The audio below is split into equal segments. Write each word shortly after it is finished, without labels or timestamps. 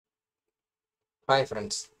Hi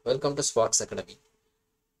friends, welcome to Sparks Academy.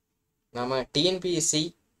 நாம TNPSC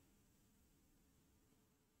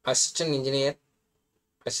assistant engineer,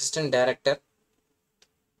 assistant director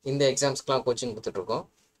இந்த எக்ஸாம்ஸ்க்குலாம் coaching கொடுத்துட்ருக்கோம்.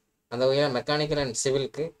 அந்த வகையில் மெக்கானிக்கல் அண்ட்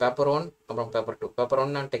சிவிலுக்கு பேப்பர் 1 அப்புறம் பேப்பர் 2. பேப்பர்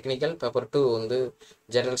 1 டெக்னிக்கல், பேப்பர் 2 வந்து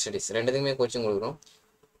ஜெனரல் ஸ்டடீஸ் ரெண்டுத்துக்குமே கோச்சிங் கொடுக்குறோம்.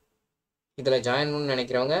 இதில் ஜாயின் பண்ணணும்னு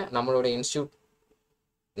நினைக்கிறவங்க நம்மளோட இன்ஸ்டியூட்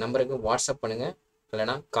நம்பருக்கு வாட்ஸ்அப் பண்ணுங்கள்,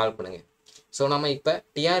 இல்லைனா கால் பண்ணுங்கள். ஸோ நம்ம இப்போ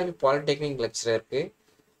TRB பாலிடெக்னிக் லெக்சரருக்கு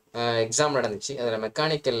எக்ஸாம் நடந்துச்சு. அதில்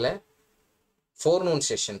மெக்கானிக்கலில் ஃபோர்நூன்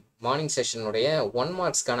செஷன், மார்னிங் செஷனுடைய 1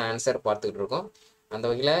 மார்க்ஸ்க்கான ஆன்சர் பார்த்துக்கிட்டு இருக்கோம். அந்த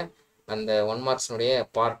வகையில் அந்த 1 மார்க்ஸ்னுடைய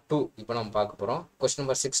பார்ட் 2 இப்போ நம்ம பார்க்க போகிறோம். கொஸ்டின்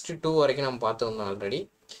நம்பர் 62 வரைக்கும் நம்ம பார்த்துருந்தோம் ஆல்ரெடி.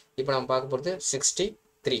 இப்போ நம்ம பார்க்க போகிறது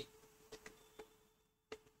 63.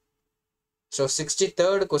 ஸோ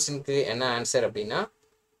 63rd கொஸ்டினுக்கு என்ன ஆன்சர் அப்படின்னா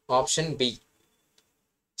option B.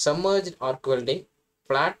 சம்மர்ஜ் arc welding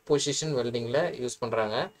flat position வெல்டிங்கில் use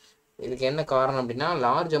பண்ணுறாங்க. இதுக்கு என்ன காரணம் அப்படின்னா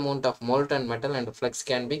large amount of molten metal and flux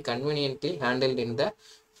can be conveniently handled in the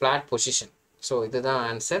flat position. So இதுதான்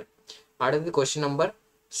ஆன்சர். அடுத்து கொஸ்டின் நம்பர்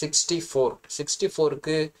 64.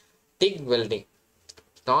 64க்கு டிக் வெல்டிங்,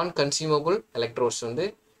 நான் கன்சியூமபிள் எலக்ட்ரோட்ஸ் வந்து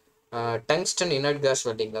டங்ஸ்டன் இனர்ட் கேஸ்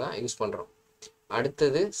வெல்டிங்கில் தான் யூஸ் பண்ணுறோம்.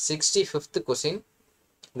 அடுத்தது 65th question,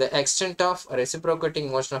 the extent of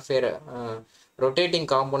reciprocating motion of A rotating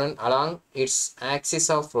component along its axis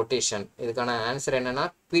of rotation. இதுக்கான answer என்னன்னா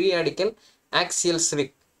periodical axial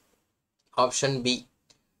slip, option B.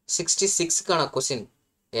 66க்கான question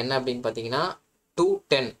என்ன அப்படின்னு பார்த்தீங்கன்னா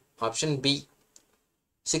 210, option B.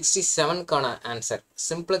 67க்கான answer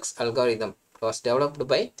simplex algorithm was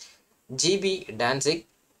developed by GB Danzig,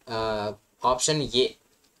 option A.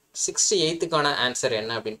 68க்கான answer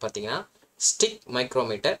என்ன அப்படின்னு பார்த்தீங்கன்னா stick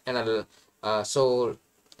micrometre. So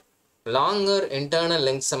longer internal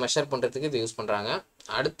லெங்க்ஸை measure பண்ணுறதுக்கு இது யூஸ் பண்ணுறாங்க.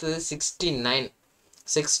 அடுத்தது 69.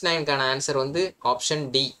 69க்கான ஆன்சர் வந்து option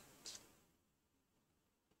D.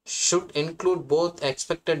 Should include both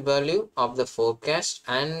expected value of the forecast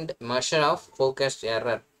and measure of forecast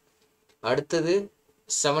error. அடுத்தது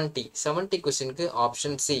 70 கொஸ்டினுக்கு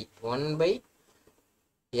option C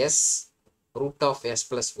 1/s root of s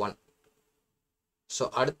 + 1. So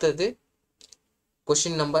அடுத்தது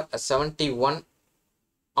question number 71.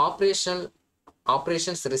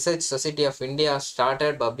 Operations Research Society of India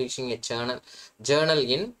started publishing a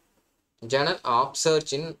journal of search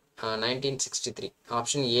in 1963.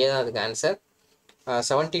 Option A தான் அதுக்கு answer.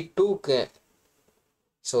 72க்கு,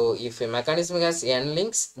 so if a mechanism has n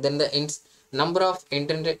links, then the number of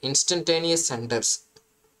instantaneous centers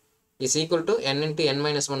is equal to n into n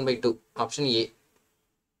minus 1/2. Option A.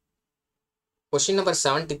 Question number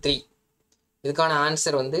 73. இதுக்கான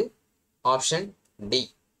answer வந்து option D.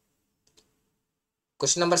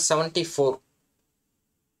 Question number 74.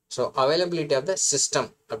 So availability of the system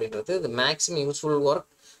அப்படின்றது the maximum useful work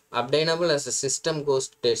obtainable as the system goes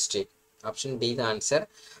to dead state. Option D the answer.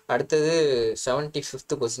 அடுத்தது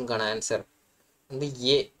 75th கொஸ்டினுக்கான answer வந்து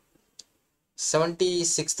ஏ.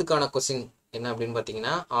 76க்கான question என்ன அப்படின்னு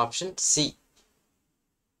பார்த்தீங்கன்னா option C.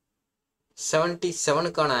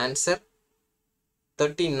 77க்கான answer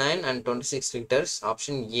 39 and 26 liters.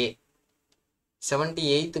 Option A.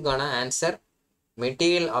 78க்கான answer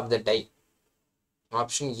material of the tie,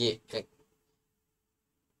 option A.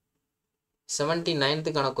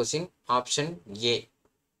 79க்கான question option A.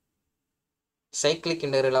 Cyclic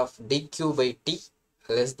integral of dq/t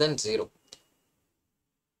less than 0.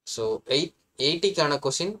 So 80க்கான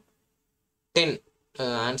question 10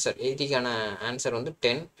 answer. 80க்கான answer வந்து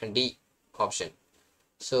 10 D option.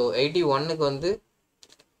 So 81க்கு வந்து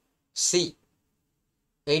C.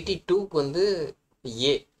 82க்கு வந்து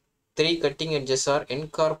ஏ. 3 cutting edges are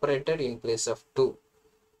incorporated in place of 2.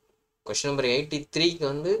 Question number 83க்கு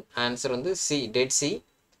வந்து answer வந்து C, dead C.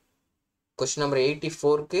 Question number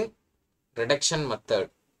 84க்கு reduction method,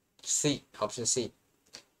 C, option C.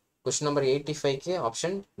 Question number 85க்கு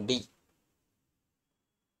option D.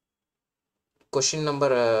 Question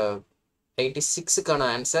number 86க்கான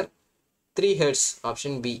answer 3 heads,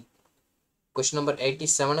 option B. Question number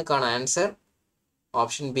 87க்கான answer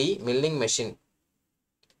option B, milling machine.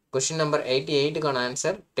 Question number 88க்கான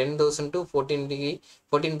answer 10,000 to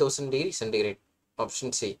 14,000 degree centigrade,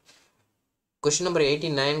 option C. Question number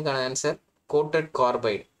 89க்கான answer coated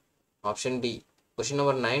carbide, option D. Question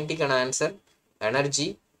number 90க்கான answer energy.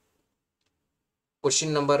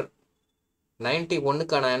 Question number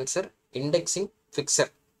 91க்கான answer indexing fixer,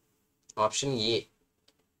 option A.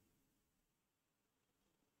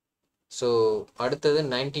 So அடுத்தது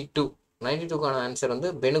 92க்கான answer வந்து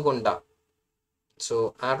Penukonda. So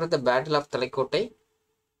after the Battle of Talikotai,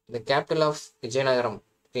 the capital of Vijayanagaram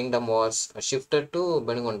kingdom was shifted to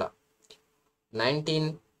Benugonda.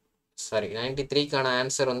 93க்கான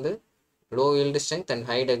answer வந்து low yield strength and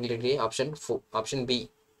high ductility option B.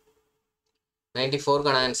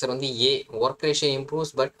 94க்கான answer வந்து A, work ratio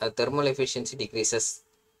improves but thermal efficiency decreases.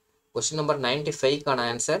 Question number 95க்கான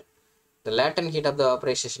answer the latent heat of the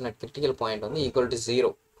operation at critical point வந்து equal to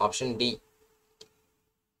 0, option D.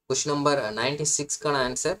 Question number 96க்கான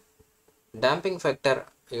answer damping factor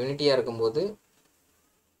யூனிட்டியாக இருக்கும்போது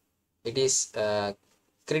it is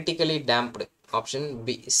critically damped, option B,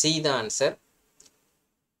 C the answer.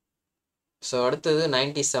 So அடுத்தது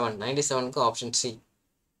 97க்கு option C,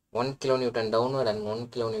 1 kN downward and 1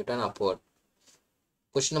 kN upward.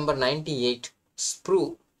 Question number 98, sprue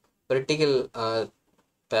vertical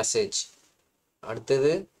passage.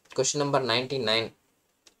 அடுத்தது question number 99,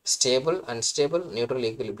 stable, unstable, neutral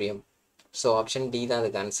equilibrium. So option D தான்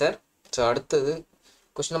அதுக்கு answer. So அடுத்தது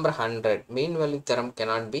question number 100, mean value theorem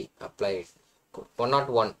cannot be applied.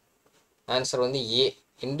 101 answer வந்து A,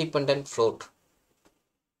 independent float.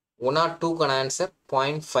 102க்கான answer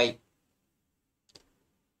 0.5.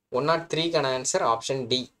 103க்கான answer option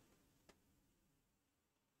D.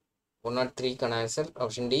 103க்கான answer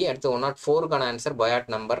option D. அடுத்து 104க்கான answer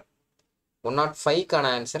Biot number.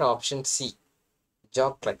 105க்கான answer option C,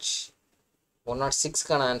 jack clutch.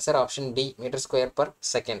 106க்கான answer option D, metre square per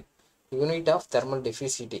second. Unit of thermal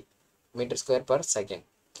டிஃபிசிட்டி, metre square per second.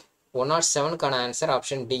 107க்கான answer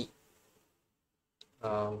option D.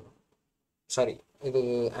 Sorry, இது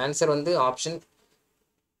answer வந்து option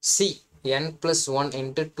C, n+1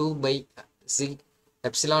 into 2/c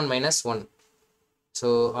epsilon minus 1. So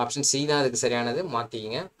option C தான் அதுக்கு சரியானது,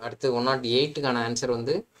 மாற்றிக்கிங்க. அடுத்து 108க்கான answer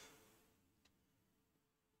வந்து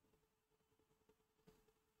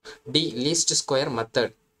D, least square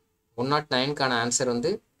method. 109க்கான answer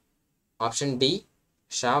வந்து option D,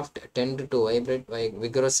 shaft tend to vibrate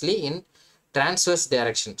vigorously in transverse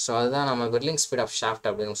direction. So அதுதான் நம்ம whirling speed of shaft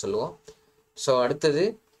அப்படின்னு சொல்லுவோம். ஸோ அடுத்தது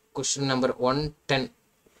கொஸ்டின் நம்பர் 110.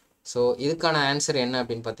 ஸோ இதுக்கான ஆன்சர் என்ன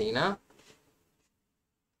அப்படின்னு பார்த்தீங்கன்னா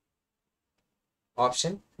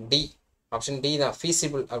ஆப்ஷன் D. ஆப்ஷன் D தான்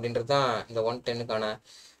feasible அப்படின்றது தான் இந்த 110க்கான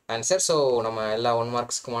ஆன்சர். ஸோ நம்ம எல்லா 1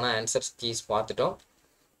 மார்க்ஸ்க்குமான ஆன்சர்ஸ் கீஸ் பார்த்துட்டோம்.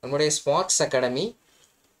 நம்மளுடைய spots academy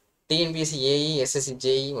TNPSC AE, SSC,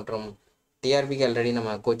 JE மற்றும் டிஆர்பிக்கு ஆல்ரெடி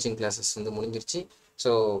நம்ம கோச்சிங் கிளாஸஸ் வந்து முடிஞ்சிருச்சு.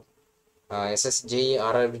 So SSC, JE,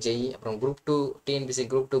 RRB, JE, அப்புறம் குரூப் 2, டிஎன்பிஎஸ்சி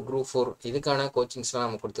குரூப் 2, குரூப் 4 இதுக்கான கோச்சிங்ஸ்லாம்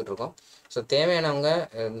நம்ம கொடுத்துட்ருக்கோம். ஸோ தேவையானவங்க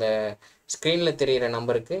இந்த ஸ்க்ரீனில் தெரிகிற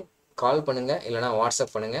நம்பருக்கு கால் பண்ணுங்கள், இல்லைனா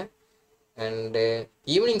வாட்ஸ்அப் பண்ணுங்கள். அண்டு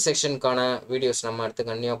ஈவினிங் செக்ஷனுக்கான வீடியோஸ் நம்ம அடுத்து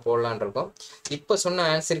கண்டிப்பாக போடலான் இருக்கோம். இப்போ சொன்ன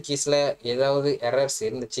ஆன்சர் கீஸில் ஏதாவது எரர்ஸ்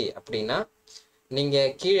இருந்துச்சு அப்படின்னா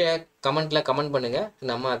நீங்கள் கீழே கமெண்ட் பண்ணுங்கள்,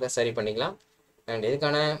 நம்ம அதை சரி பண்ணிக்கலாம். அண்ட்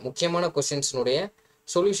இதுக்கான முக்கியமான கொஸ்டின்ஸினுடைய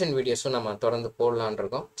சொல்யூஷன் வீடியோஸும் நம்ம தொடர்ந்து போடலான்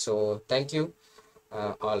இருக்கோம். So thank you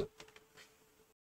all.